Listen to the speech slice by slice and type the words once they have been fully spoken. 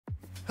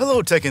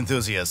Hello tech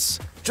enthusiasts!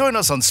 Join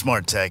us on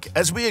Smart Tech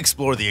as we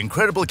explore the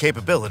incredible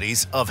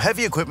capabilities of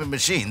heavy equipment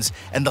machines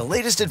and the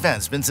latest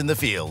advancements in the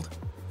field.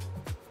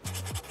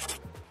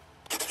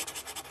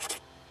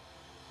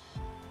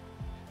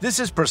 This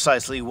is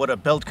precisely what a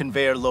belt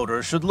conveyor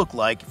loader should look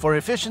like for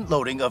efficient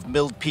loading of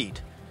milled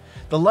peat.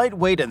 The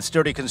lightweight and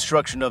sturdy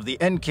construction of the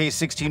NK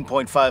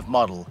 16.5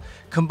 model,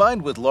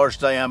 combined with large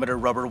diameter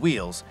rubber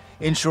wheels,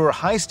 ensure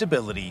high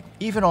stability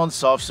even on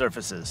soft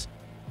surfaces.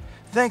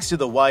 Thanks to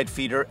the wide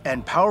feeder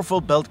and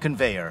powerful belt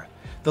conveyor,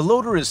 the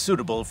loader is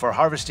suitable for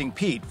harvesting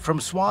peat from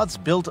swaths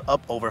built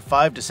up over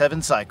 5 to 7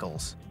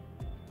 cycles.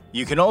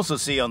 You can also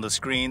see on the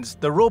screens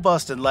the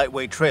robust and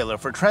lightweight trailer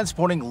for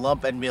transporting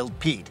lump and milled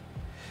peat.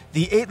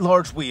 The 8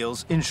 large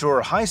wheels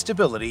ensure high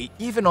stability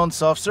even on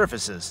soft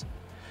surfaces.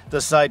 The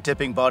side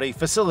tipping body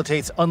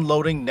facilitates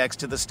unloading next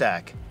to the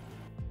stack.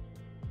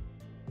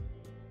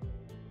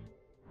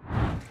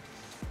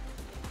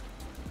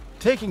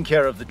 Taking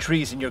care of the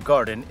trees in your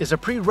garden is a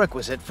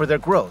prerequisite for their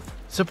growth,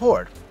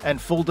 support, and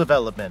full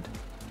development.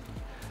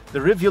 The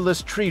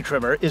Rivulus tree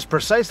trimmer is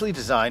precisely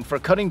designed for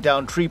cutting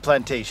down tree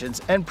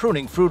plantations and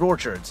pruning fruit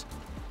orchards.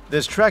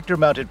 This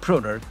tractor-mounted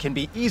pruner can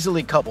be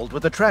easily coupled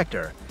with a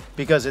tractor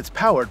because it's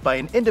powered by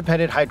an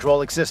independent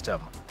hydraulic system.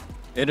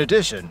 In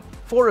addition,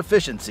 for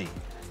efficiency,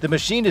 the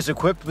machine is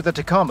equipped with a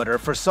tachometer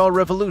for saw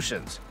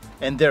revolutions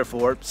and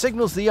therefore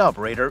signals the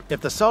operator if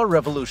the saw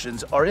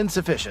revolutions are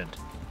insufficient.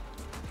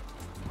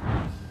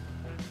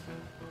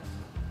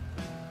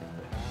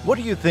 What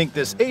do you think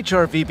this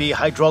HRVB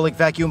hydraulic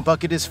vacuum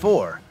bucket is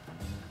for?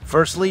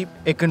 Firstly,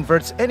 it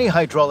converts any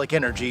hydraulic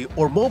energy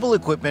or mobile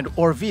equipment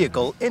or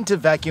vehicle into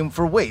vacuum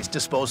for waste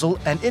disposal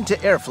and into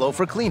airflow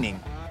for cleaning.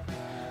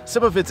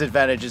 Some of its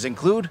advantages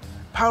include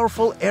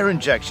powerful air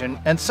injection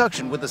and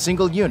suction with a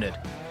single unit,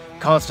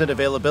 constant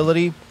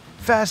availability,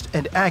 fast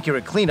and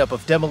accurate cleanup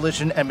of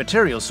demolition and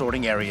material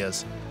sorting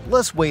areas,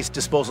 less waste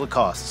disposal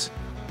costs.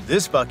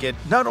 This bucket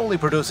not only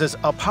produces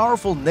a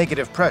powerful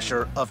negative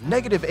pressure of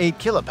 -8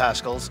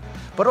 kilopascals,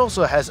 but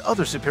also has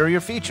other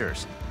superior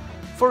features.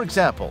 For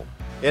example,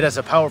 it has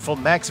a powerful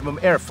maximum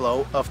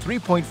airflow of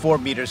 3.4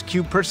 meters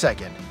cubed per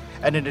second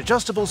and an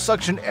adjustable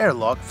suction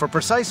airlock for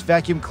precise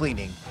vacuum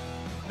cleaning.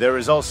 There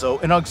is also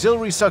an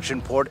auxiliary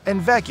suction port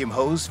and vacuum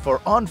hose for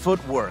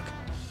on-foot work.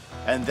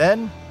 And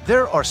then,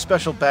 there are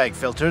special bag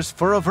filters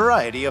for a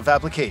variety of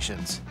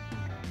applications.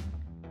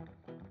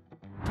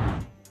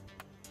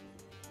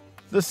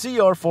 The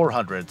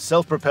CR400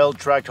 self-propelled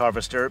tracked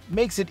harvester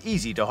makes it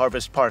easy to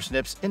harvest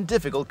parsnips in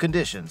difficult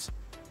conditions.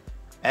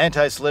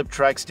 Anti-slip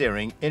track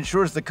steering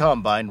ensures the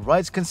combine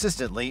rides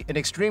consistently in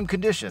extreme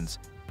conditions,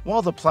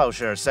 while the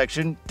plowshare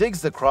section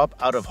digs the crop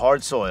out of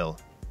hard soil.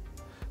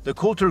 The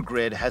Coulter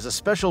grid has a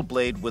special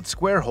blade with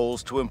square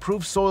holes to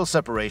improve soil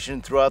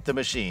separation throughout the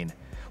machine,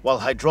 while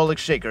hydraulic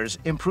shakers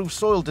improve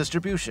soil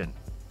distribution.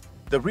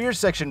 The rear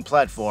section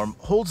platform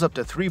holds up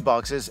to 3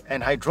 boxes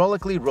and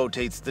hydraulically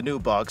rotates the new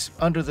box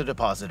under the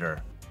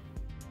depositor.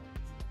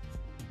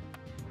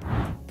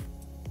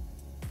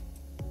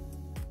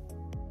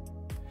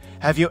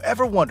 Have you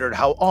ever wondered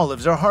how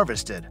olives are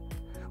harvested?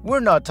 We're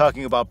not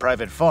talking about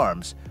private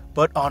farms,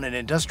 but on an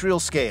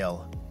industrial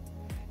scale.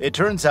 It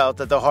turns out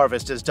that the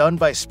harvest is done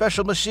by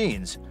special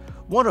machines,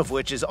 one of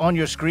which is on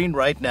your screen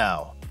right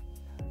now.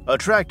 A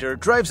tractor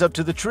drives up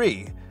to the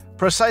tree,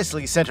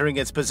 precisely centering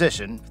its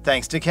position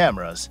thanks to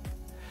cameras.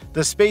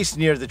 The space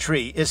near the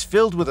tree is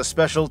filled with a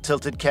special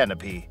tilted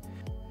canopy.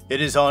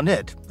 It is on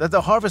it that the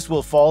harvest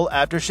will fall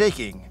after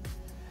shaking.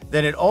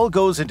 Then it all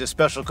goes into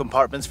special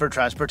compartments for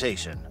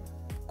transportation.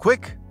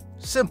 Quick,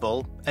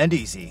 simple, and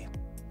easy.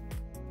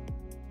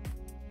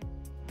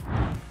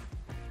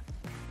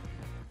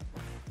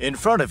 In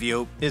front of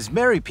you is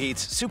Mary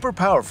Pete's super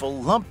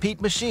powerful lump peat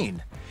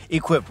machine,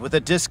 equipped with a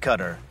disc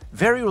cutter,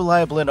 very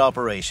reliable in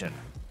operation.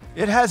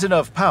 It has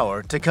enough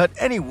power to cut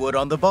any wood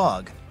on the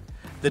bog.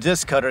 The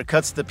disc cutter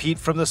cuts the peat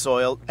from the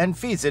soil and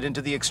feeds it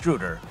into the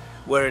extruder,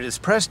 where it is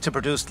pressed to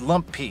produce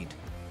lump peat.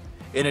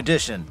 In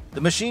addition, the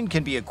machine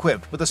can be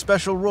equipped with a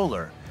special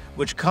roller,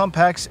 which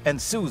compacts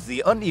and soothes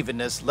the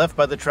unevenness left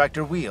by the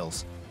tractor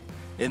wheels.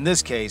 In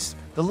this case,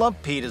 the lump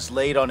peat is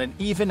laid on an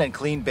even and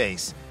clean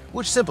base,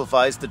 which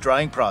simplifies the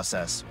drying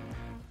process.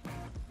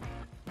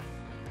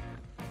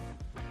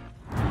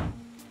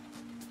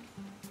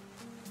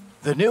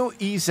 The new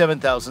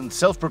E7000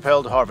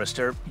 self-propelled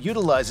harvester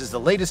utilizes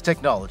the latest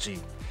technology,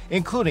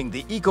 including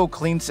the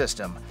EcoClean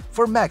system,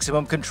 for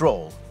maximum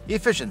control,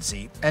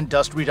 efficiency, and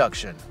dust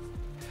reduction.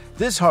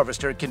 This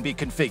harvester can be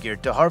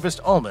configured to harvest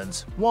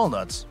almonds,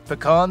 walnuts,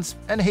 pecans,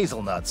 and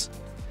hazelnuts.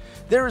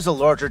 There is a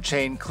larger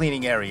chain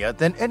cleaning area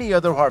than any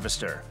other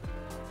harvester.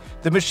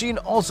 The machine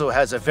also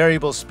has a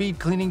variable speed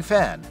cleaning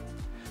fan.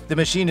 The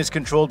machine is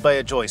controlled by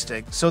a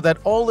joystick so that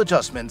all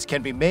adjustments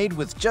can be made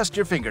with just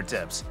your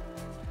fingertips.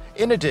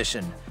 In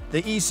addition,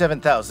 the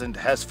E7000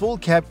 has full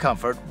cab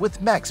comfort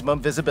with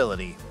maximum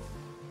visibility.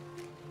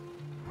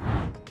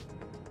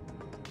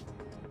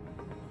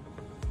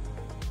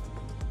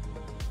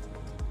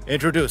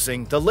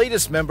 Introducing the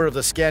latest member of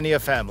the Scania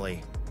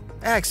family,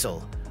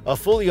 Axle, a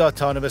fully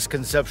autonomous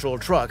conceptual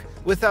truck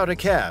without a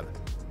cab.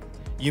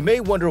 You may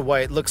wonder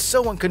why it looks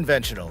so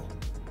unconventional.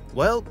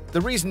 Well,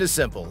 the reason is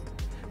simple.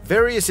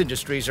 Various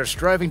industries are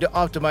striving to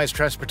optimize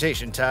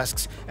transportation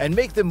tasks and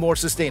make them more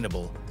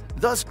sustainable,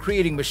 thus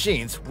creating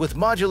machines with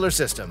modular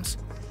systems.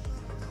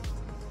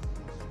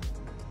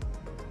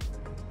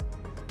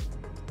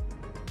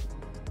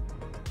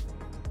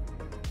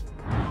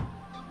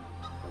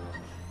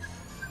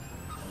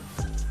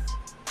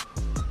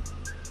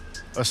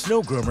 A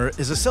snow groomer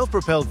is a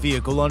self-propelled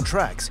vehicle on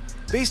tracks,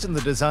 based on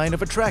the design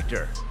of a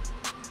tractor.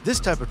 This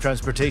type of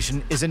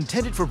transportation is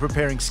intended for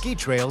preparing ski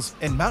trails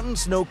and mountain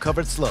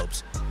snow-covered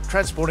slopes,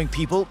 transporting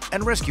people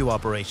and rescue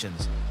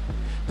operations.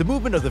 The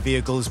movement of the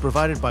vehicle is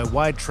provided by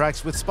wide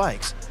tracks with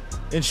spikes,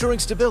 ensuring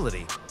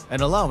stability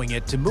and allowing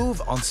it to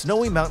move on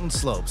snowy mountain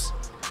slopes.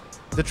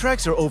 The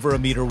tracks are over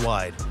 1 meter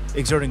wide,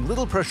 exerting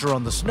little pressure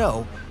on the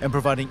snow and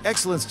providing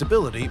excellent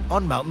stability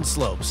on mountain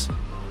slopes.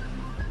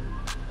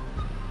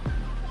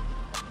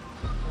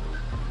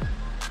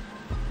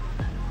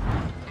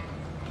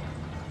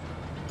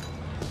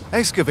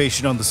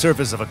 Excavation on the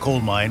surface of a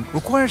coal mine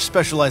requires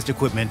specialized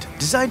equipment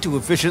designed to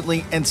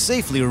efficiently and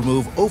safely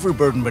remove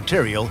overburdened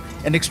material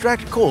and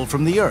extract coal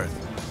from the earth.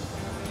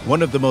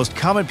 One of the most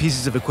common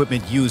pieces of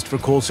equipment used for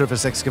coal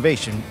surface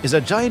excavation is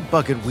a giant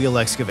bucket wheel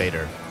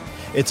excavator.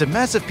 It's a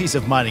massive piece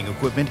of mining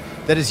equipment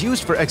that is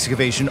used for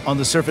excavation on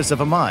the surface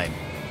of a mine.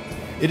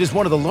 It is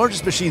one of the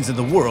largest machines in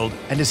the world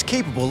and is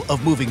capable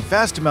of moving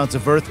vast amounts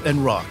of earth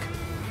and rock.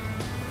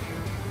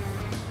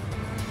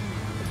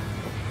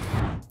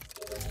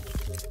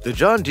 The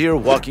John Deere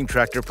walking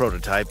tractor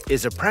prototype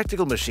is a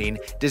practical machine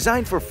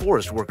designed for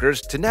forest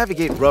workers to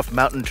navigate rough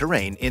mountain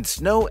terrain in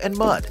snow and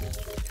mud.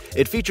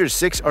 It features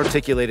 6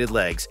 articulated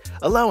legs,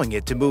 allowing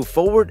it to move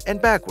forward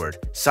and backward,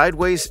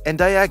 sideways and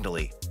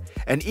diagonally,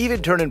 and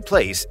even turn in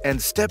place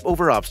and step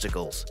over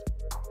obstacles.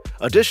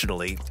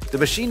 Additionally, the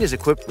machine is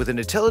equipped with an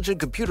intelligent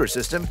computer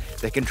system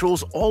that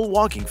controls all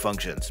walking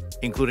functions,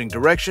 including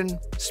direction,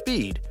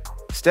 speed,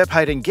 step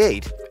height and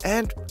gait,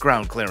 and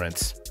ground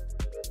clearance.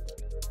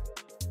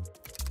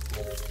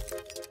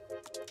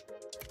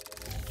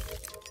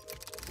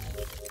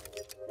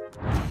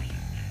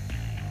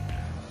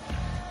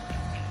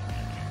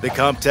 The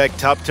Comtech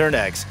Top Turn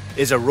X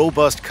is a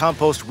robust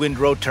compost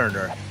windrow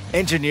turner,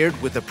 engineered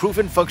with the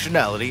proven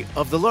functionality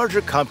of the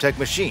larger Comtech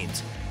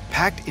machines,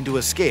 packed into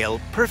a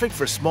scale perfect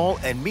for small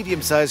and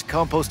medium-sized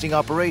composting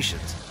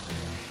operations.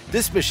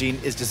 This machine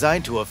is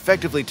designed to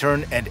effectively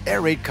turn and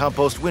aerate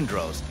compost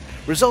windrows,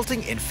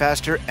 resulting in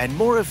faster and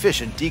more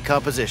efficient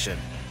decomposition.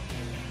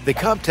 The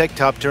Comtech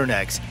Top Turn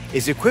X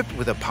is equipped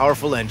with a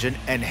powerful engine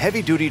and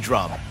heavy-duty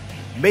drum,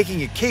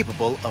 making it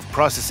capable of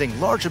processing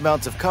large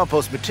amounts of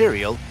compost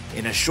material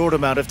in a short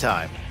amount of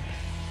time.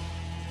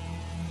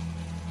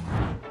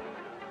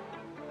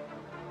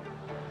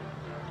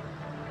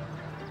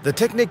 The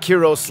Technic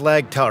Hero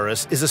Slag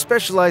Taurus is a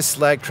specialized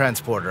slag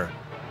transporter.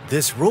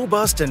 This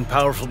robust and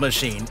powerful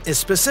machine is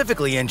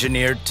specifically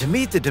engineered to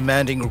meet the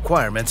demanding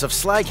requirements of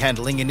slag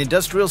handling in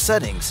industrial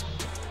settings.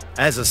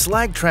 As a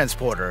slag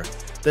transporter,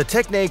 the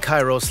Technic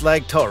Hero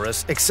Slag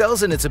Taurus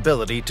excels in its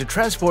ability to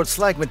transport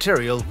slag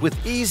material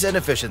with ease and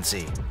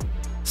efficiency.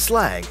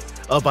 Slag,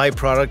 a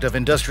byproduct of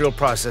industrial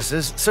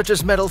processes such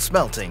as metal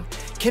smelting,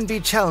 can be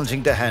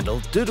challenging to handle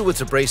due to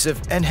its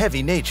abrasive and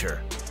heavy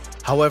nature.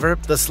 However,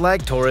 the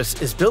Slag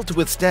Taurus is built to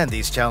withstand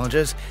these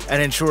challenges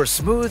and ensure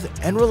smooth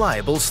and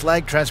reliable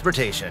slag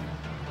transportation.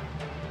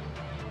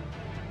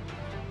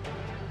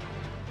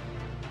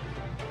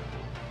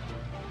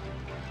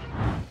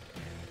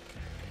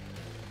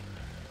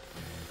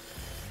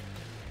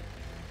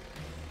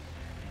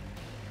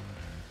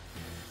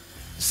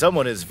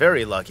 Someone is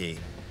very lucky.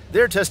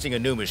 They're testing a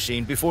new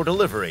machine before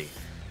delivery.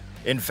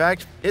 In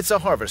fact, it's a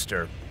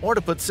harvester, or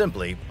to put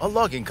simply, a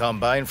logging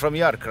combine from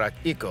Yarkrak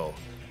Eco.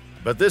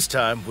 But this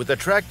time with a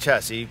track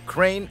chassis,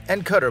 crane,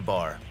 and cutter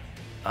bar.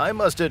 I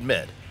must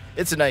admit,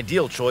 it's an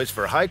ideal choice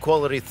for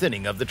high-quality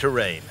thinning of the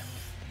terrain.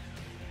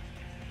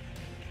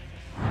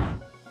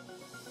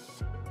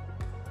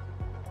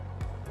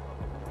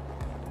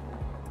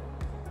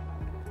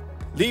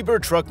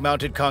 Liebherr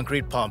truck-mounted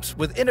concrete pumps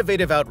with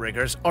innovative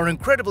outriggers are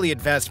incredibly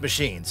advanced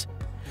machines.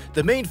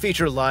 The main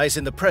feature lies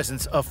in the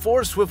presence of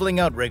 4 swiveling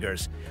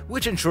outriggers,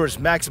 which ensures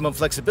maximum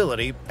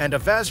flexibility and a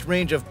vast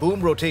range of boom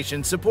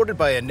rotation supported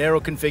by a narrow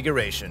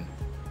configuration.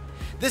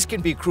 This can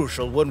be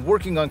crucial when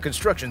working on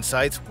construction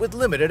sites with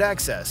limited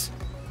access.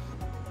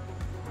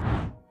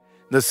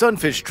 The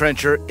Sunfish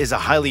Trencher is a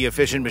highly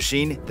efficient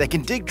machine that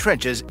can dig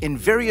trenches in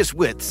various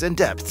widths and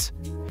depths.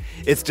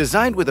 It's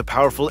designed with a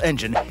powerful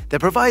engine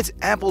that provides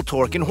ample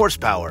torque and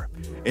horsepower,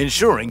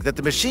 ensuring that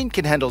the machine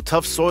can handle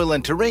tough soil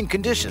and terrain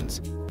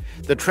conditions.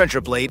 The trencher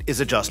blade is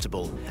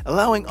adjustable,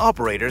 allowing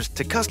operators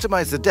to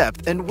customize the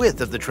depth and width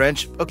of the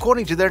trench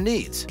according to their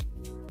needs.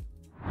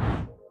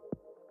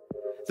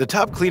 The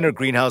Top Cleaner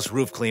Greenhouse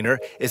Roof Cleaner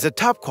is a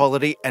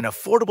top-quality and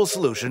affordable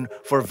solution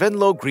for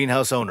Venlo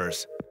greenhouse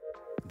owners.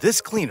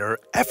 This cleaner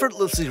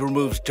effortlessly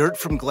removes dirt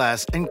from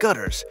glass and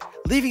gutters,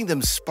 leaving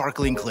them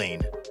sparkling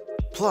clean.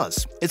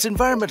 Plus, it's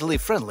environmentally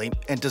friendly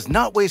and does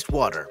not waste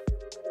water.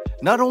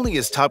 Not only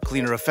is Top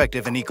Cleaner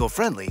effective and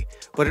eco-friendly,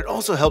 but it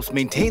also helps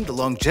maintain the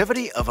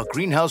longevity of a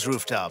greenhouse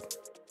rooftop.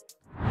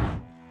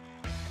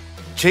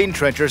 Chain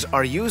trenchers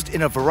are used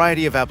in a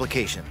variety of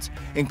applications,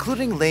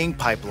 including laying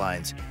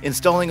pipelines,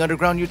 installing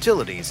underground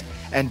utilities,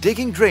 and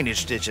digging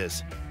drainage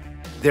ditches.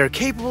 They're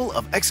capable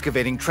of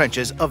excavating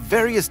trenches of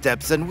various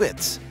depths and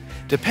widths,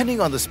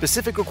 depending on the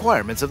specific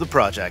requirements of the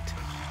project.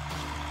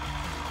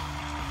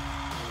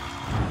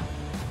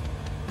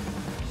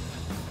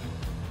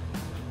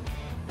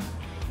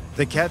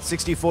 The CAT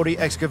 6040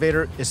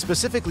 excavator is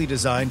specifically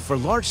designed for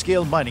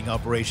large-scale mining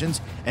operations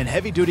and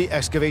heavy-duty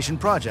excavation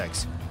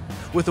projects.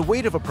 With a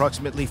weight of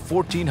approximately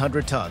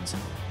 1,400 tons,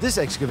 this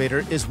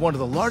excavator is one of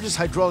the largest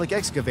hydraulic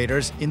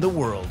excavators in the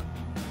world.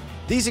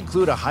 These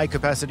include a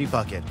high-capacity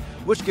bucket,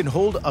 which can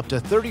hold up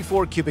to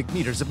 34 cubic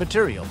meters of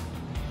material,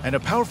 and a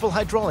powerful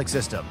hydraulic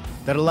system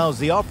that allows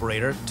the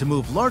operator to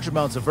move large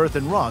amounts of earth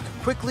and rock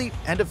quickly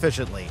and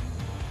efficiently.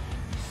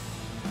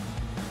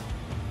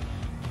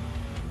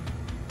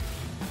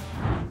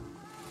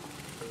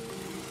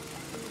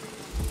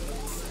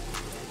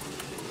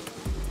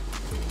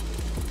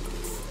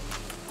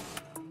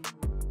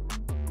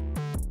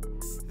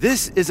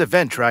 This is a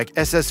Ventrac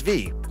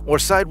SSV, or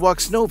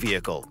sidewalk snow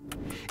vehicle.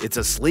 It's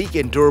a sleek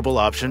and durable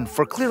option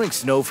for clearing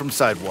snow from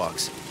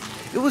sidewalks.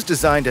 It was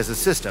designed as a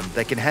system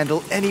that can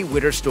handle any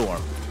winter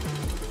storm.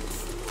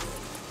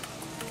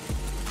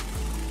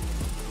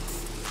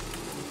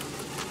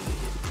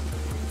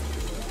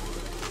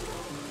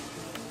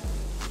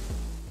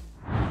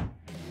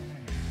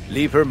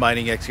 Liebherr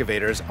mining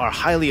excavators are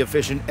highly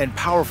efficient and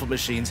powerful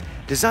machines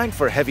designed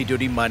for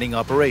heavy-duty mining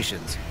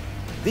operations.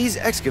 These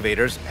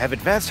excavators have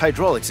advanced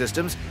hydraulic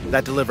systems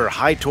that deliver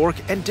high torque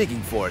and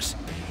digging force,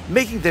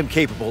 making them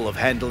capable of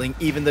handling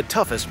even the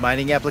toughest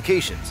mining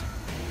applications.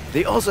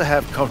 They also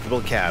have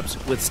comfortable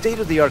cabs with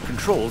state-of-the-art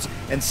controls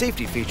and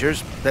safety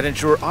features that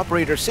ensure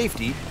operator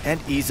safety and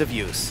ease of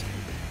use.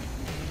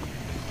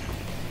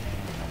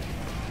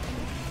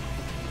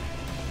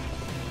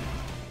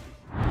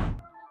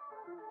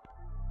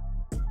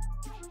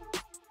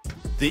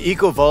 The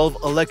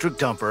EcoVolve electric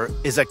dumper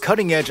is a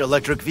cutting-edge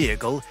electric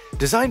vehicle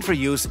designed for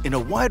use in a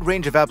wide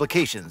range of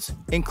applications,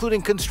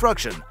 including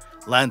construction,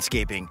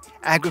 landscaping,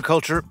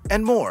 agriculture,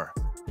 and more.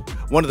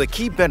 One of the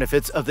key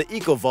benefits of the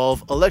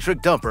EcoVolve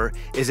electric dumper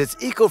is its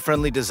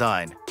eco-friendly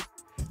design.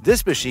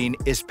 This machine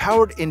is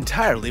powered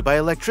entirely by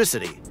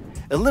electricity,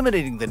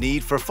 eliminating the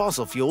need for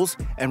fossil fuels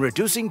and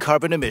reducing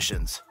carbon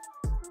emissions.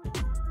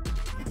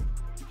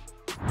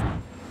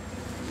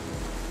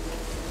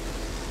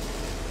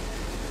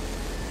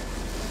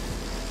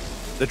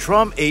 The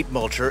Trom 8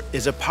 mulcher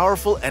is a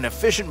powerful and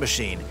efficient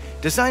machine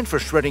designed for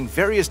shredding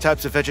various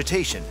types of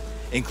vegetation,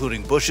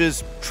 including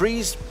bushes,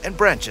 trees, and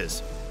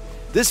branches.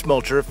 This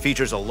mulcher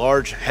features a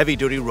large,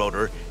 heavy-duty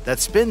rotor that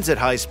spins at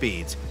high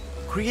speeds,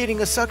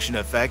 creating a suction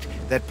effect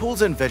that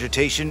pulls in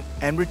vegetation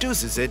and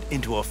reduces it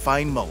into a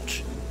fine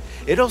mulch.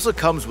 It also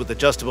comes with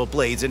adjustable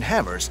blades and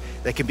hammers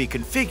that can be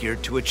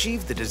configured to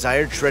achieve the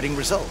desired shredding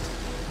result.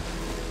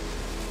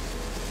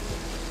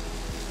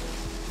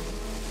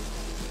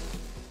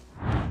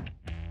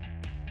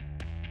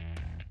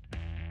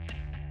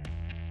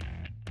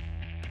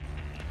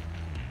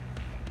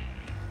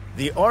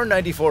 The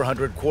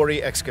R9400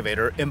 quarry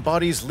excavator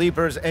embodies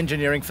Liebherr's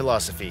engineering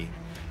philosophy,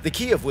 the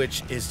key of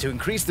which is to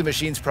increase the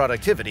machine's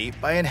productivity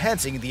by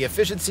enhancing the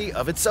efficiency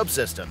of its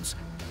subsystems.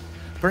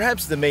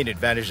 Perhaps the main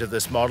advantage of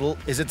this model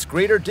is its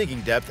greater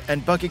digging depth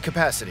and bucket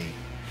capacity,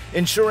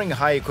 ensuring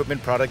high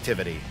equipment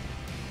productivity.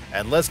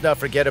 And let's not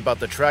forget about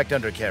the tracked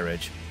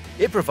undercarriage.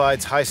 It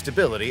provides high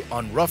stability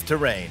on rough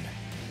terrain.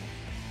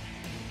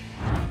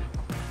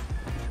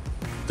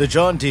 The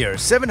John Deere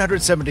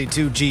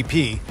 772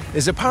 GP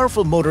is a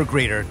powerful motor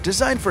grader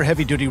designed for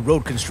heavy-duty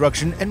road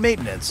construction and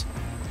maintenance.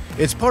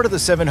 It's part of the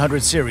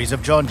 700 series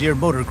of John Deere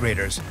motor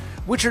graders,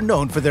 which are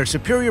known for their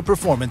superior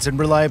performance and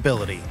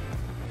reliability.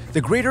 The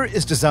grader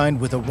is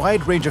designed with a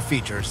wide range of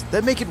features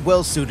that make it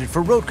well suited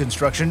for road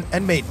construction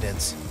and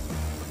maintenance.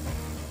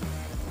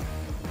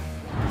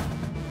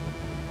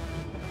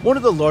 One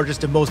of the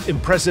largest and most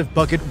impressive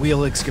bucket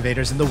wheel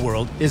excavators in the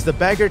world is the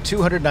Becker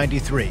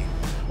 293.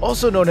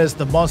 Also known as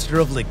the Monster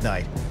of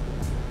Lignite.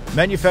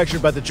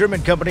 Manufactured by the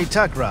German company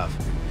Tagraf,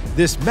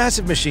 this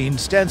massive machine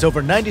stands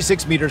over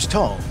 96 meters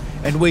tall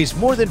and weighs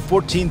more than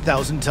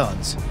 14,000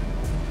 tons.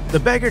 The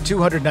Becker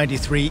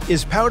 293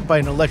 is powered by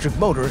an electric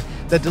motor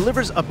that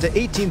delivers up to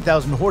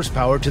 18,000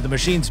 horsepower to the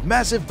machine's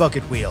massive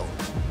bucket wheel.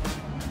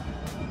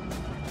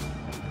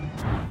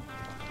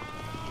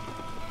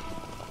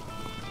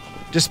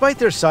 Despite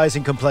their size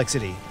and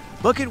complexity,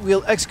 bucket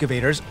wheel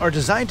excavators are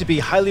designed to be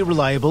highly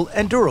reliable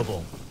and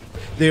durable.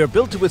 They are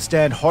built to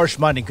withstand harsh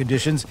mining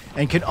conditions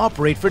and can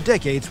operate for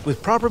decades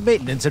with proper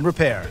maintenance and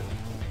repair.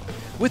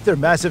 With their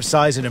massive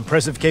size and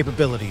impressive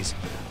capabilities,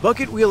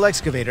 bucket wheel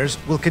excavators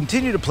will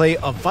continue to play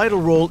a vital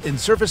role in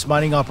surface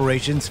mining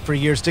operations for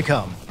years to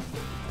come.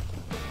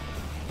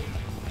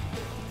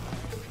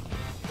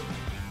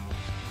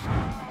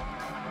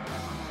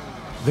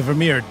 The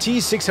Vermeer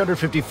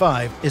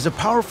T655 is a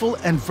powerful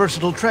and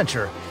versatile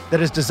trencher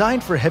that is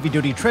designed for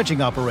heavy-duty trenching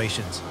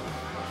operations.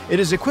 It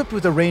is equipped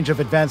with a range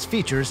of advanced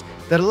features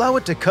that allow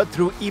it to cut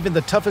through even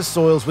the toughest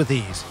soils with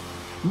ease,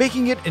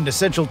 making it an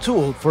essential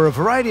tool for a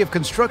variety of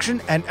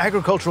construction and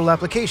agricultural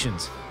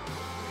applications.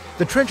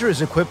 The trencher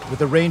is equipped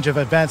with a range of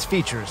advanced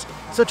features,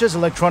 such as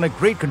electronic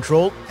grade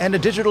control and a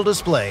digital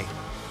display.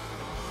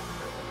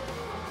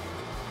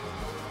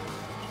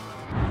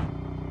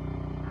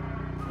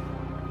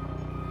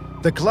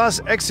 The Claas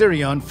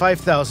Exerion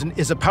 5000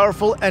 is a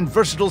powerful and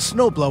versatile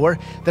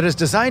snowblower that is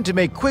designed to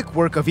make quick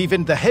work of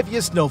even the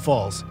heaviest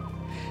snowfalls.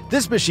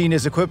 This machine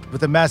is equipped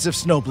with a massive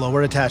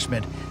snowblower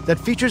attachment that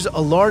features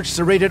a large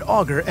serrated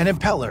auger and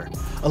impeller,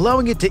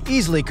 allowing it to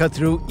easily cut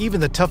through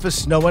even the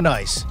toughest snow and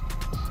ice.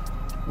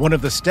 One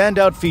of the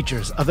standout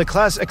features of the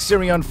Claas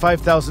Exerion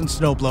 5000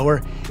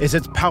 snowblower is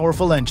its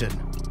powerful engine.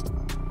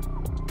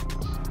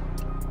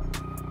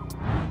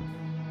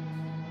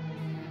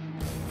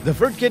 The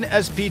Wirtgen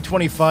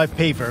SP25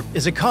 paver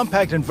is a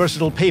compact and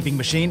versatile paving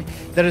machine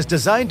that is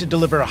designed to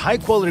deliver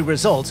high-quality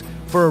results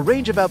for a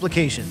range of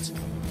applications.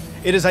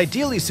 It is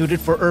ideally suited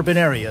for urban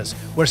areas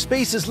where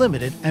space is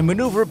limited and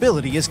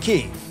maneuverability is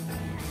key.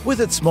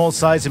 With its small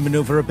size and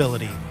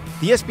maneuverability,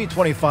 the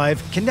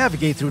SP25 can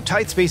navigate through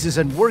tight spaces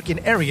and work in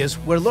areas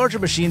where larger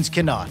machines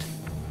cannot.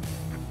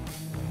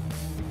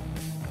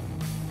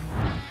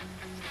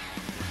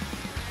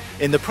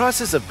 In the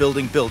process of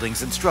building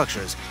buildings and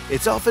structures,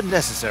 it's often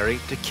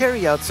necessary to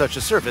carry out such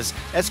a service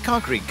as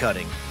concrete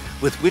cutting,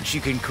 with which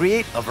you can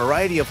create a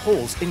variety of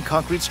holes in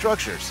concrete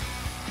structures.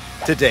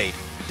 To date,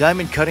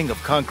 diamond cutting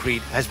of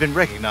concrete has been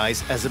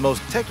recognized as the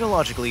most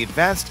technologically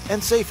advanced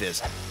and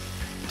safest.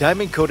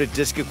 Diamond-coated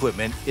disc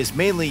equipment is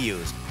mainly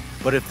used,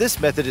 but if this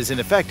method is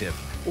ineffective,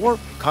 or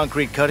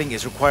concrete cutting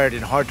is required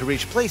in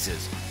hard-to-reach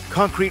places,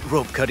 concrete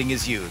rope cutting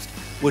is used,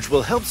 which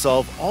will help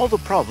solve all the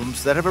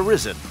problems that have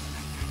arisen.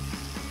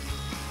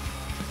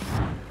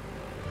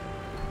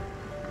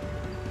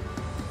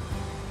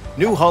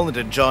 New Holland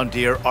and John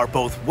Deere are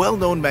both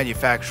well-known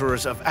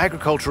manufacturers of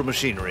agricultural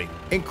machinery,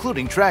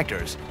 including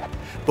tractors.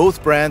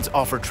 Both brands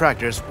offer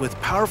tractors with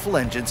powerful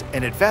engines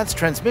and advanced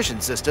transmission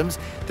systems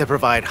that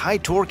provide high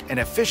torque and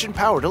efficient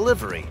power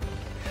delivery.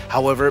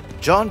 However,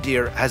 John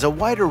Deere has a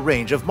wider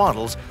range of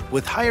models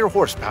with higher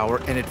horsepower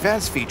and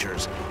advanced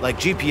features like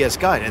GPS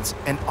guidance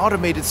and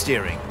automated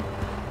steering.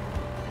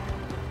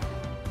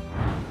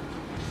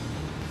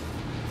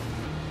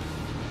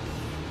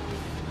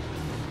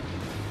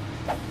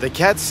 The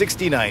CAT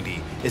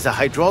 6090 is a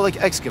hydraulic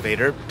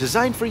excavator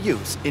designed for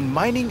use in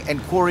mining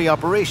and quarry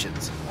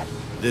operations.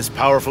 This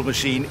powerful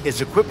machine is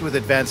equipped with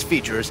advanced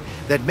features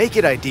that make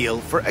it ideal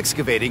for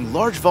excavating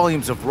large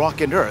volumes of rock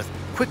and earth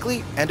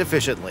quickly and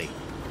efficiently.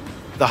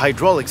 The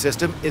hydraulic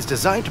system is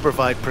designed to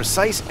provide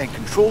precise and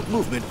controlled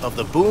movement of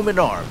the boom and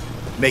arm,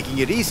 making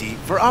it easy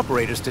for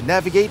operators to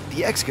navigate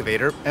the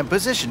excavator and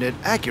position it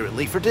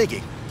accurately for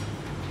digging.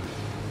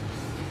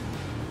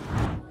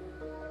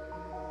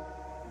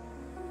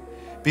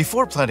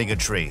 Before planting a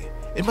tree,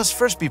 it must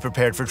first be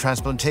prepared for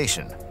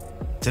transplantation.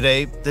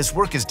 Today, this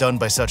work is done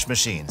by such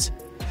machines.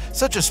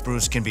 Such a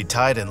spruce can be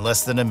tied in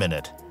less than a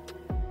minute.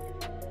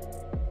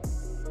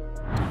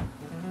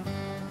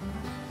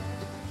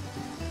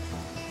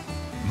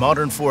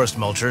 Modern forest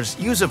mulchers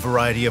use a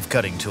variety of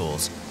cutting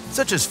tools,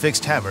 such as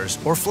fixed hammers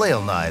or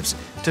flail knives,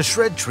 to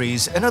shred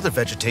trees and other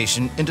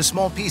vegetation into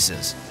small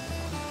pieces.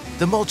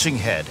 The mulching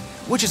head,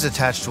 which is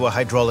attached to a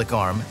hydraulic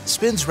arm,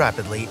 spins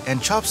rapidly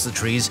and chops the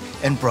trees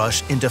and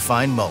brush into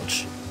fine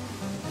mulch.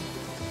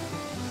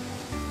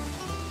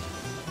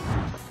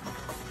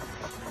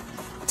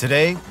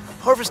 Today,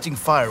 harvesting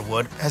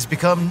firewood has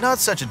become not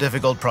such a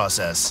difficult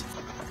process.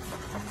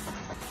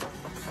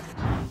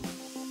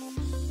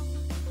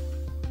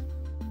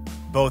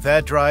 Both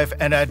AdDrive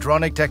and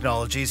AdDronic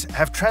technologies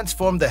have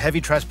transformed the heavy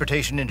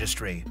transportation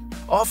industry,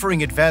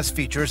 offering advanced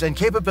features and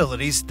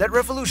capabilities that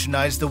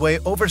revolutionize the way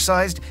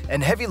oversized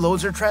and heavy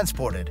loads are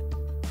transported.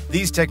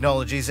 These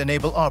technologies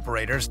enable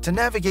operators to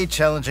navigate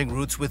challenging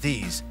routes with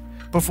ease,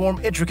 perform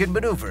intricate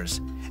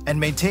maneuvers, and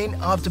maintain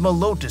optimal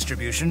load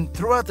distribution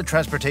throughout the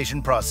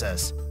transportation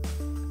process.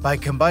 By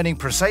combining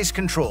precise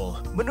control,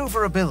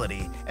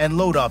 maneuverability, and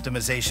load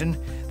optimization,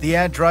 the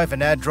AdDrive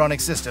and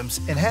AdDronic systems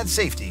enhance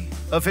safety,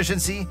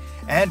 efficiency,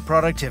 and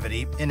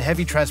productivity in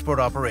heavy transport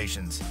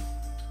operations.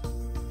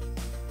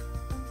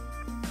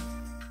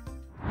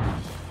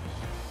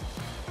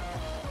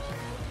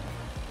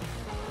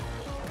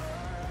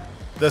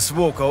 The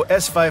Swoko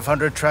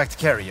S500 tracked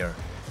carrier,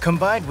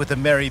 combined with the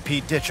Mary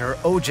Pete Ditcher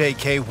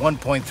OJK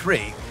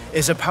 1.3,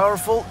 is a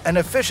powerful and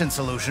efficient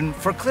solution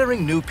for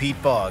clearing new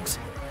peat bogs.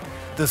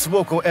 The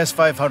Swoko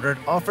S500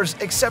 offers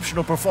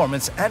exceptional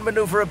performance and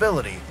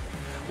maneuverability,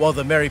 while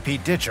the Mary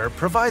Pete Ditcher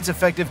provides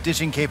effective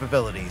ditching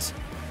capabilities.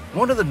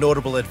 One of the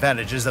notable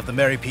advantages of the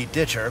Mary Pete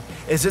Ditcher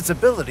is its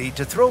ability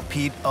to throw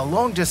peat a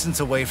long distance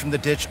away from the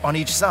ditch on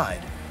each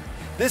side.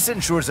 This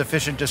ensures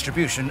efficient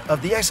distribution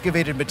of the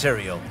excavated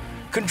material,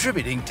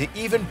 contributing to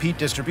even peat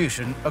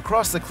distribution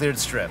across the cleared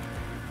strip.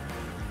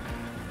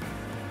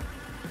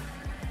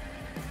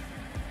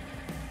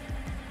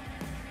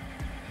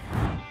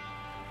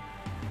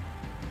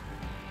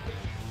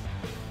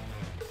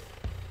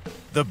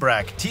 The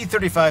Brack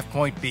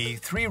T35.B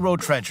 3-row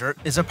trencher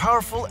is a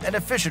powerful and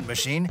efficient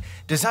machine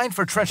designed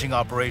for trenching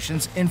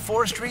operations in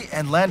forestry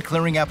and land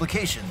clearing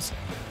applications.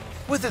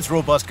 With its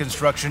robust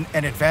construction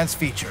and advanced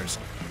features,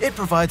 it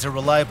provides a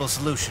reliable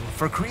solution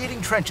for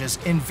creating trenches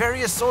in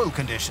various soil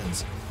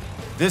conditions.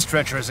 This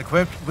trencher is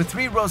equipped with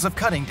 3 rows of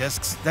cutting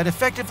discs that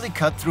effectively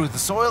cut through the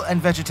soil and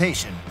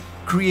vegetation,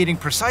 creating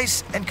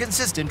precise and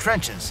consistent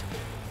trenches.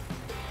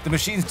 The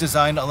machine's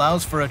design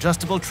allows for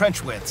adjustable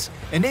trench widths,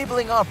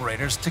 enabling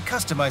operators to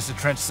customize the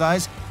trench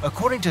size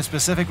according to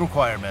specific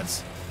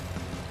requirements.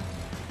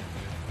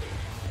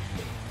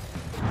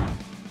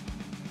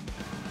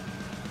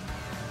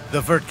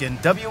 The Wirtgen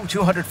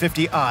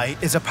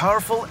W250i is a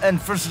powerful and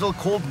versatile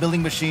cold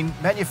milling machine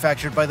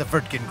manufactured by the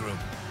Wirtgen Group,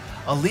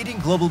 a leading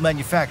global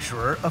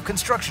manufacturer of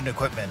construction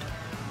equipment.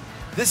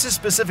 This is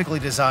specifically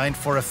designed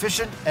for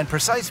efficient and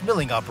precise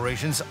milling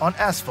operations on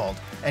asphalt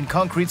and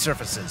concrete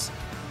surfaces.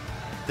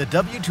 The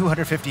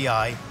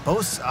W250i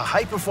boasts a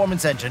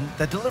high-performance engine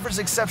that delivers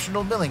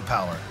exceptional milling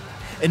power,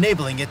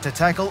 enabling it to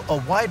tackle a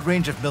wide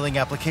range of milling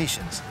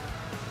applications.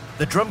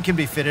 The drum can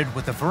be fitted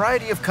with a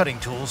variety of cutting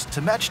tools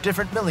to match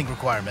different milling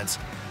requirements,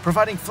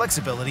 providing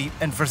flexibility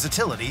and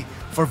versatility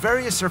for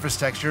various surface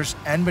textures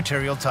and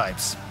material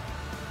types.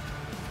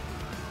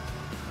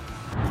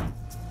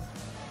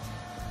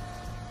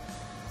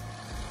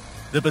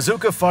 The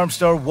Bazooka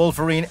Farmstar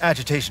Wolverine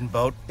agitation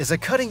boat is a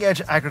cutting-edge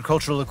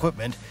agricultural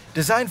equipment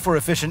designed for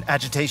efficient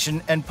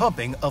agitation and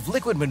pumping of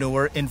liquid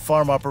manure in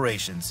farm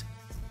operations.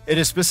 It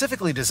is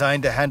specifically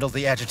designed to handle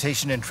the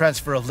agitation and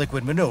transfer of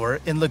liquid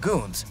manure in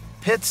lagoons,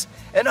 pits,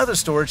 and other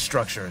storage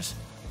structures.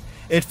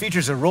 It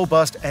features a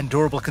robust and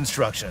durable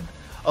construction,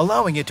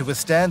 allowing it to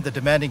withstand the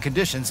demanding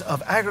conditions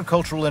of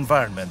agricultural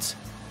environments.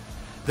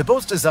 The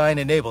boat's design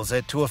enables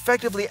it to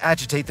effectively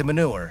agitate the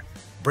manure,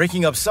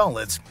 breaking up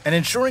solids and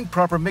ensuring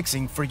proper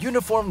mixing for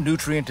uniform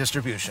nutrient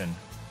distribution.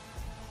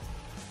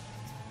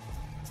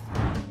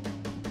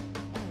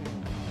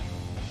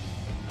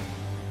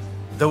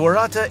 The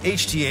Warata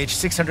HTH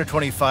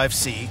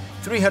 625C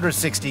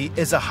 360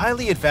 is a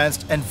highly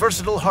advanced and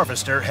versatile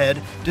harvester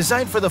head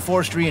designed for the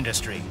forestry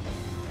industry.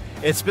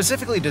 It's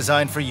specifically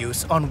designed for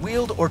use on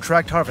wheeled or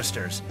tracked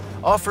harvesters,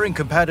 offering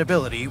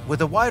compatibility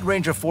with a wide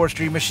range of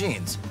forestry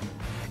machines.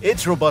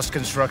 Its robust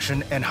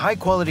construction and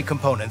high-quality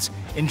components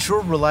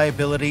ensure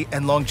reliability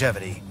and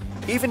longevity,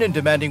 even in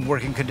demanding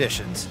working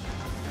conditions.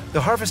 The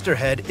harvester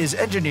head is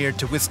engineered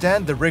to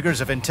withstand the rigors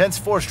of intense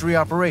forestry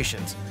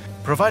operations,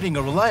 providing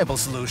a reliable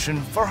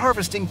solution for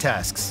harvesting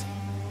tasks.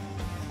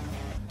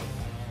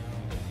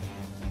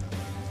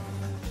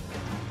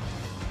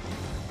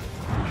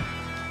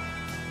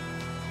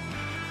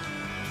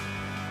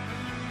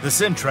 The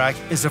Syntrack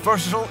is a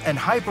versatile and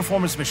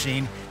high-performance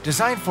machine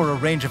designed for a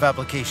range of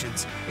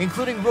applications,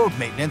 including road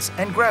maintenance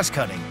and grass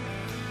cutting.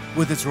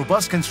 With its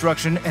robust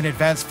construction and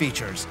advanced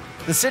features,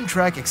 the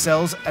Syntrack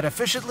excels at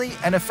efficiently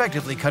and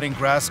effectively cutting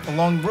grass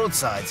along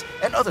roadsides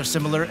and other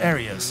similar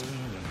areas.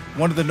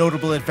 One of the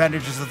notable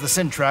advantages of the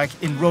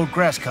Syntrack in road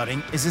grass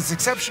cutting is its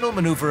exceptional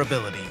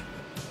maneuverability.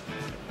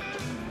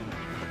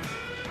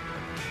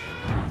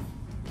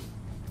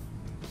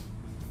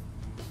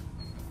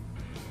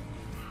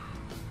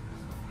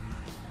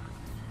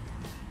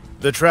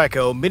 The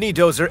Traco Mini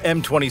Dozer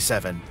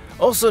M27,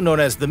 also known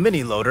as the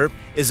Mini Loader,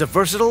 is a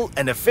versatile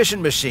and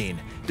efficient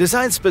machine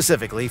designed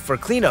specifically for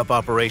cleanup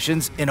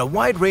operations in a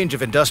wide range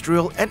of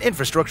industrial and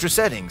infrastructure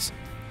settings.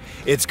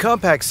 Its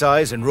compact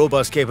size and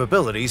robust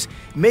capabilities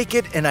make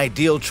it an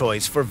ideal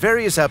choice for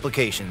various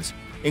applications,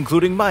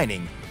 including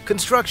mining,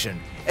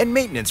 construction, and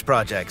maintenance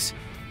projects.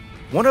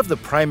 One of the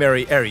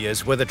primary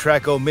areas where the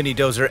Traco Mini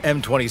Dozer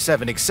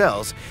M27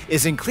 excels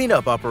is in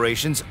cleanup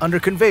operations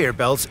under conveyor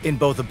belts in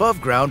both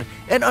above-ground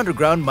and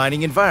underground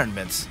mining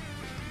environments.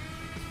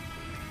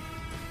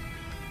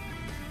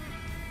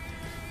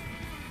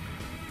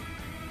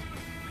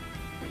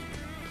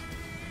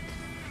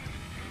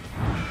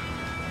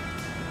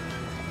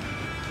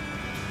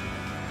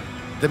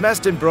 The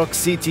Mastenbrook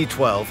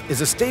CT12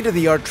 is a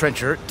state-of-the-art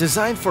trencher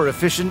designed for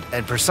efficient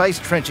and precise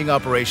trenching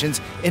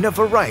operations in a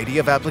variety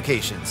of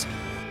applications.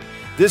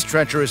 This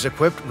trencher is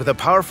equipped with a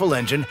powerful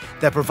engine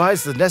that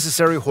provides the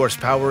necessary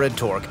horsepower and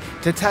torque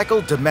to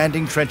tackle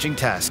demanding trenching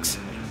tasks.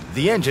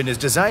 The engine is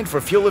designed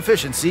for fuel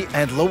efficiency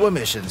and low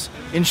emissions,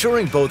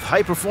 ensuring both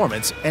high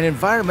performance and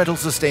environmental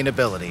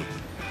sustainability.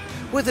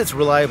 With its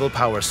reliable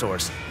power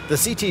source, the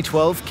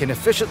CT12 can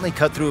efficiently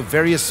cut through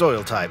various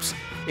soil types,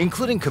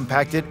 including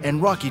compacted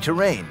and rocky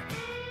terrain.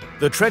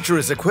 The trencher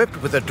is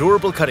equipped with a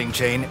durable cutting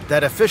chain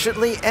that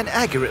efficiently and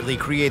accurately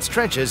creates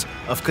trenches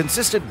of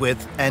consistent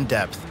width and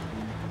depth.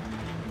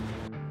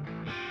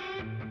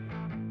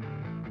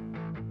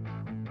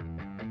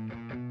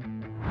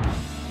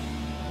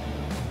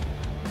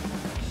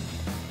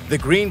 The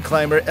Green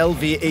Climber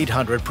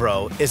LV800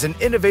 Pro is an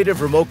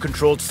innovative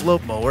remote-controlled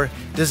slope mower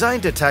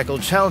designed to tackle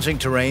challenging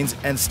terrains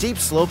and steep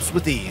slopes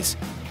with ease.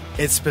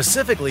 It's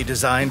specifically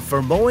designed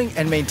for mowing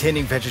and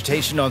maintaining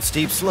vegetation on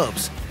steep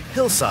slopes,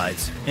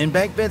 hillsides,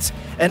 embankments,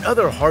 and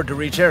other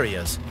hard-to-reach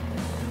areas.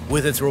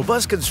 With its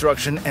robust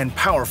construction and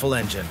powerful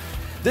engine,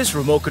 this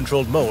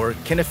remote-controlled mower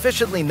can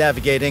efficiently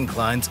navigate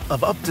inclines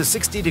of up to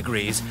 60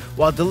 degrees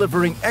while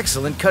delivering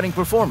excellent cutting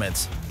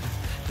performance.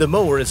 The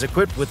mower is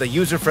equipped with a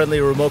user-friendly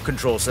remote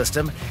control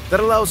system that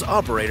allows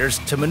operators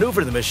to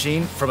maneuver the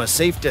machine from a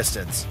safe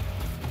distance.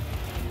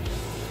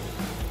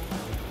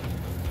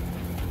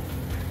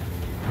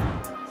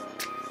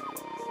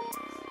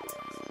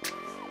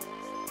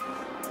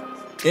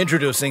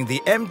 Introducing the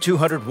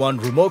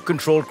M201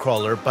 remote-controlled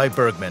crawler by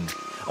Bergmann,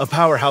 a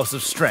powerhouse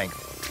of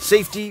strength,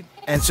 safety,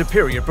 and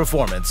superior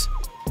performance.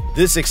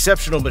 This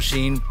exceptional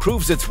machine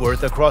proves its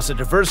worth across a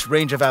diverse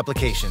range of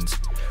applications,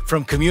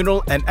 from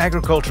communal and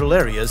agricultural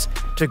areas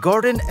to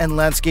garden and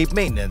landscape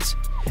maintenance,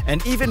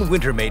 and even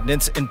winter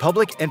maintenance in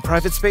public and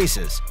private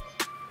spaces.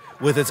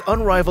 With its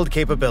unrivaled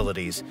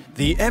capabilities,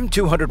 the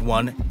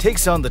M201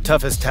 takes on the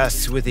toughest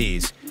tasks with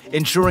ease,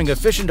 ensuring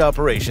efficient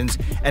operations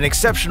and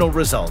exceptional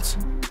results.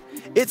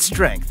 Its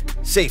strength,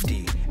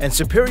 safety, and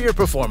superior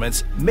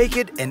performance make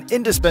it an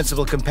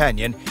indispensable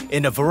companion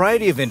in a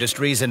variety of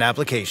industries and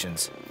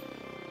applications.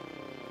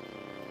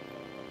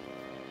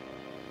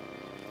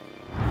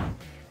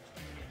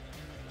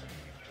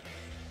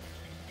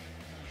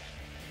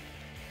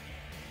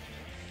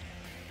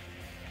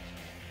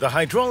 The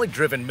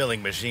hydraulic-driven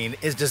milling machine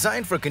is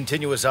designed for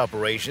continuous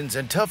operations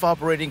and tough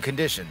operating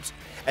conditions,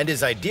 and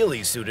is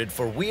ideally suited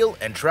for wheel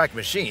and track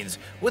machines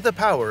with a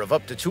power of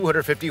up to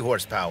 250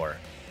 horsepower.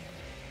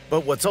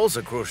 But what's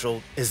also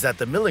crucial is that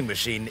the milling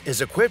machine is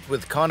equipped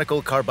with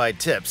conical carbide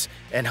tips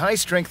and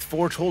high-strength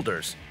forge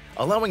holders,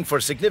 allowing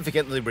for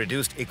significantly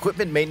reduced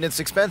equipment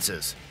maintenance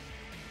expenses.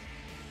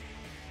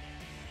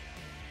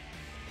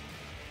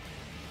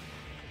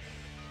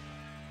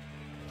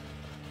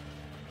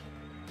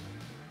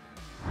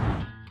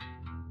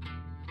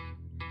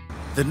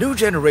 The new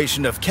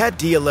generation of Cat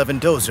D11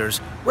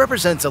 dozers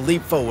represents a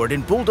leap forward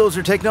in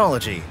bulldozer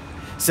technology,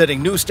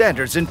 setting new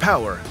standards in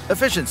power,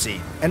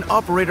 efficiency, and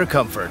operator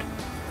comfort.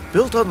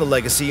 Built on the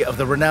legacy of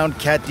the renowned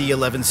Cat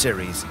D11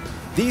 series,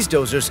 these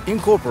dozers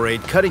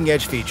incorporate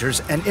cutting-edge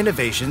features and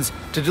innovations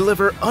to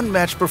deliver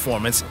unmatched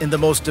performance in the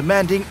most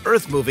demanding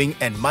earth-moving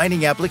and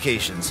mining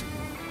applications.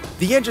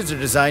 The engines are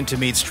designed to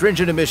meet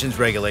stringent emissions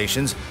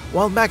regulations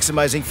while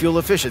maximizing fuel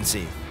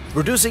efficiency,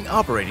 reducing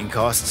operating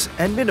costs,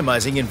 and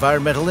minimizing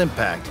environmental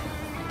impact.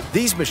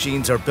 These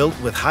machines are built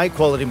with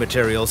high-quality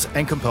materials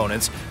and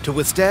components to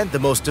withstand the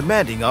most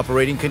demanding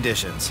operating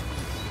conditions.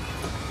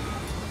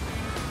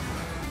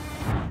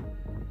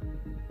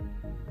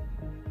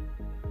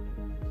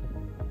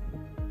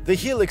 The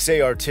Helix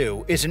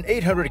AR2 is an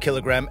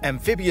 800-kilogram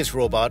amphibious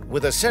robot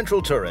with a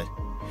central turret.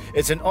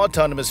 It's an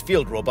autonomous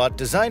field robot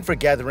designed for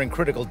gathering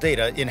critical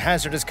data in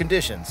hazardous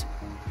conditions.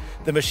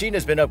 The machine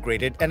has been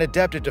upgraded and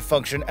adapted to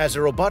function as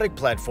a robotic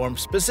platform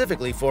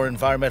specifically for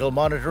environmental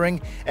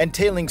monitoring and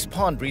tailings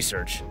pond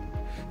research.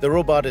 The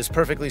robot is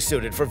perfectly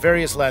suited for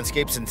various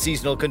landscapes and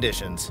seasonal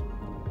conditions.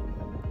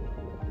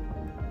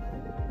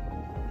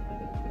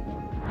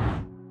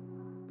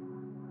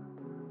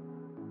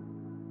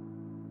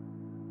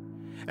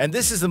 And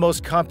this is the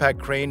most compact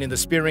crane in the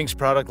Spearing's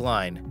product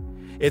line.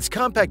 Its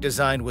compact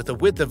design with a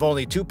width of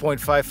only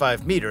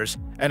 2.55 meters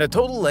and a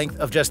total length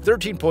of just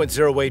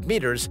 13.08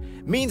 meters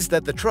means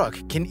that the truck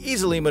can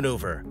easily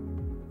maneuver.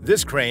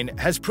 This crane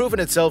has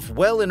proven itself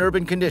well in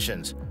urban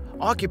conditions,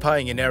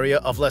 occupying an area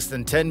of less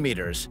than 10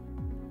 meters.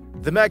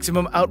 The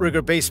maximum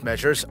outrigger base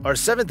measures are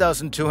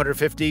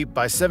 7,250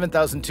 by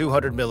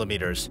 7,200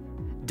 millimeters.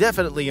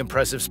 Definitely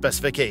impressive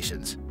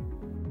specifications.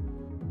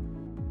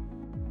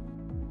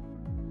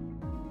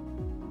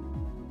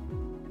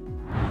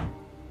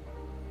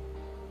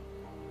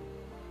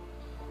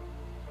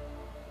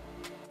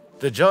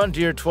 The John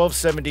Deere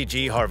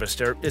 1270G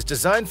harvester is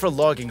designed for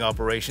logging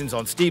operations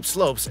on steep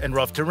slopes and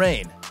rough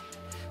terrain.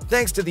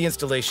 Thanks to the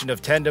installation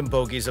of tandem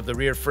bogies of the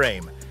rear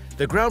frame,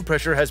 the ground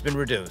pressure has been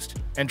reduced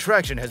and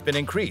traction has been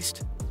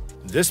increased.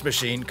 This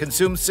machine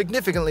consumes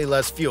significantly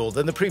less fuel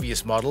than the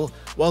previous model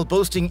while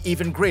boasting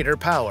even greater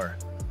power.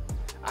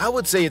 I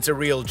would say it's a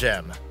real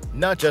gem,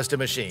 not just a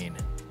machine.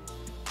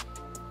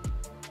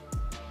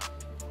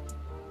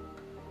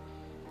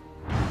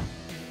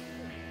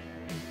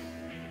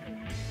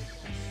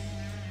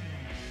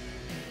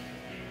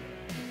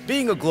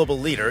 Being a global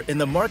leader in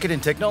the market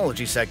and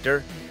technology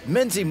sector,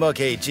 Menzimuk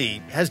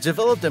AG has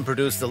developed and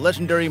produced the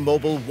legendary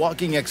mobile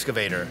walking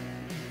excavator.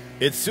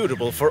 It's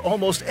suitable for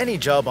almost any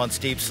job on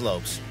steep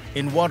slopes,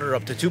 in water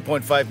up to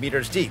 2.5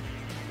 meters deep,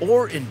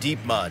 or in deep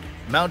mud,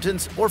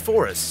 mountains, or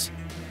forests.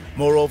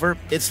 Moreover,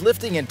 its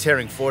lifting and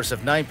tearing force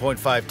of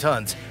 9.5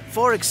 tons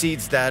far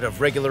exceeds that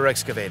of regular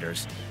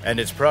excavators, and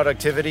its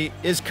productivity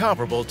is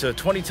comparable to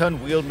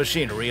 20-ton wheeled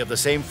machinery of the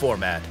same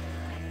format.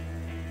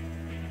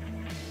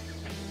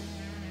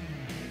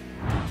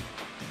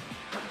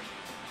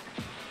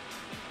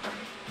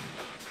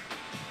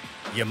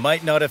 You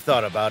might not have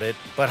thought about it,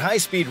 but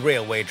high-speed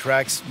railway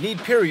tracks need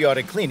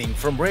periodic cleaning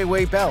from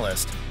railway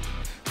ballast.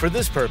 For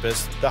this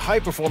purpose, the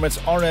high-performance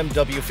RMW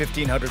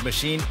 1500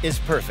 machine is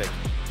perfect.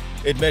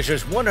 It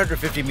measures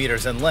 150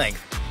 meters in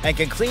length, and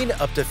can clean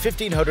up to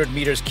 1,500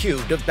 meters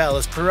cubed of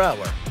ballast per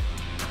hour.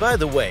 By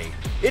the way,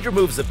 it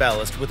removes the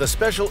ballast with a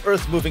special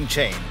earth-moving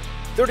chain,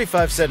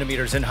 35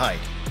 centimeters in height.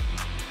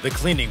 The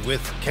cleaning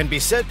width can be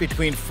set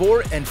between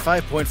 4 and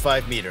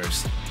 5.5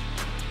 meters.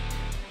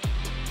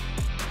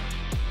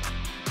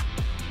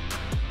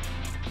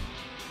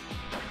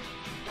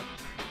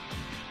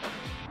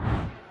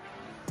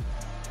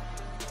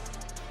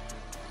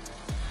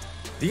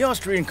 The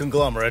Austrian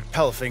conglomerate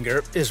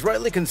Palfinger is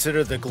rightly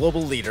considered the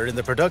global leader in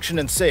the production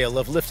and sale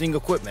of lifting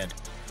equipment,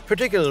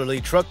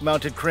 particularly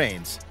truck-mounted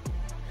cranes.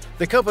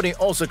 The company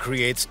also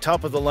creates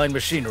top-of-the-line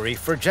machinery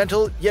for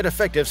gentle yet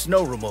effective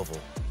snow removal.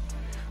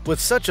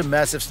 With such a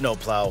massive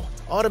snowplow,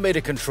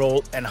 automated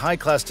control, and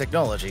high-class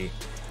technology,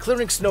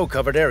 clearing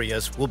snow-covered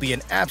areas will be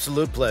an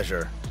absolute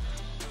pleasure.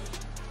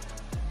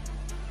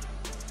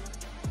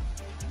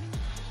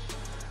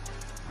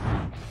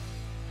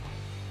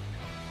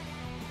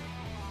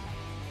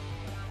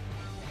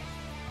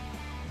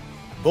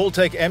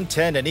 Boltec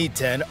M10 and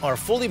E10 are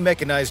fully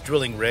mechanized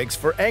drilling rigs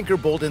for anchor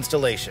bolt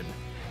installation,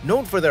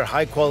 known for their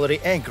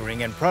high-quality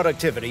anchoring and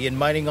productivity in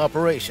mining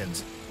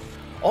operations.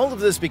 All of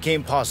this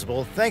became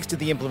possible thanks to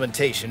the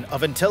implementation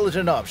of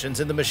intelligent options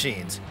in the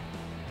machines.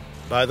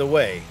 By the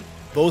way,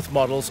 both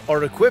models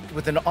are equipped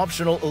with an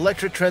optional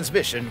electric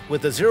transmission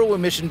with a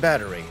zero-emission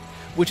battery,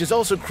 which is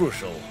also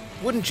crucial.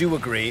 Wouldn't you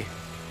agree?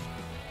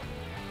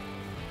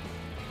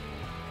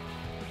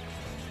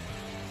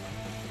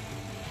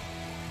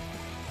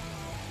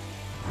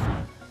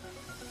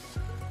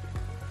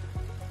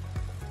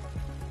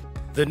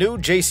 The new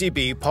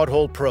JCB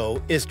Pothole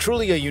Pro is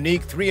truly a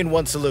unique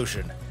 3-in-1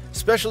 solution,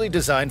 specially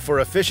designed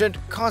for efficient,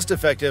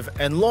 cost-effective,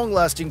 and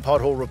long-lasting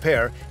pothole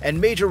repair and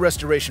major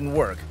restoration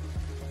work.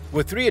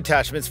 With 3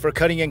 attachments for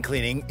cutting and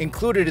cleaning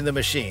included in the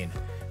machine,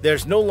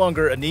 there's no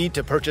longer a need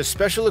to purchase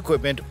special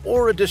equipment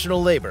or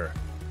additional labor.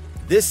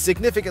 This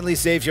significantly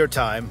saves your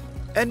time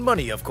and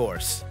money, of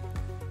course.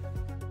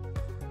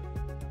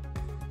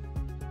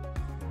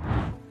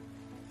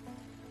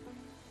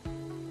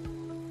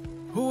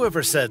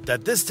 Whoever said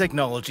that this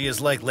technology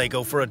is like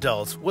Lego for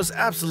adults was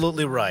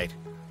absolutely right.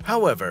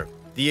 However,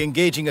 the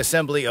engaging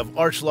assembly of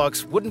arch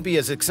locks wouldn't be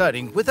as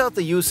exciting without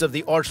the use of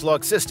the arch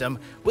lock system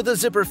with a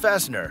zipper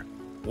fastener.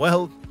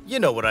 Well, you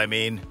know what I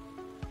mean.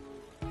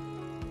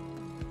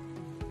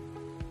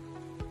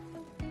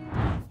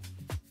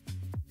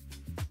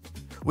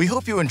 We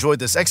hope you enjoyed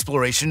this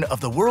exploration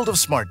of the world of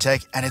smart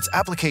tech and its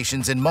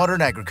applications in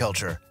modern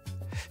agriculture.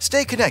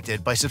 Stay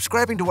connected by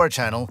subscribing to our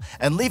channel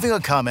and leaving a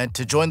comment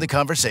to join the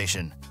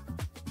conversation.